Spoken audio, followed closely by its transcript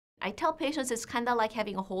I tell patients it's kind of like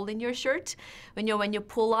having a hole in your shirt. When you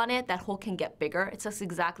pull on it, that hole can get bigger. It's just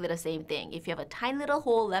exactly the same thing. If you have a tiny little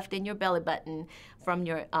hole left in your belly button from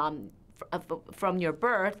your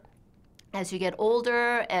birth, as you get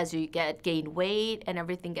older, as you gain weight and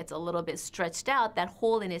everything gets a little bit stretched out, that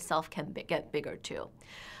hole in itself can get bigger too.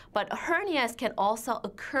 But hernias can also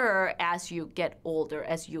occur as you get older,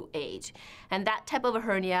 as you age. And that type of a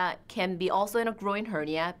hernia can be also in a groin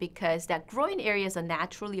hernia because that groin area is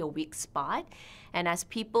naturally a weak spot. And as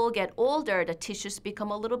people get older, the tissues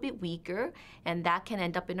become a little bit weaker, and that can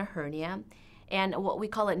end up in a hernia. And what we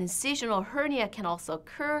call an incisional hernia can also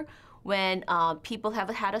occur when people have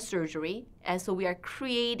had a surgery, and so we are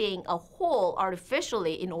creating a hole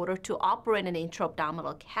artificially in order to operate an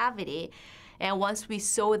intra-abdominal cavity. And once we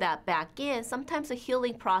sew that back in, sometimes the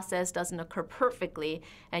healing process doesn't occur perfectly,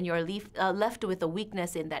 and you're left with a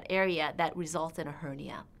weakness in that area that results in a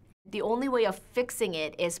hernia. The only way of fixing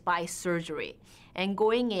it is by surgery and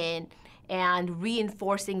going in and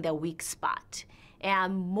reinforcing the weak spot.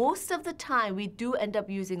 And most of the time, we do end up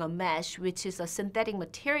using a mesh, which is a synthetic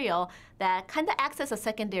material that kind of acts as a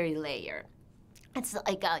secondary layer. It's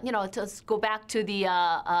like, to go back to the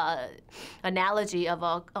analogy of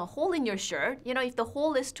a hole in your shirt. If the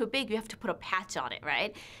hole is too big, you have to put a patch on it,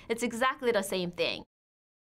 right? It's exactly the same thing.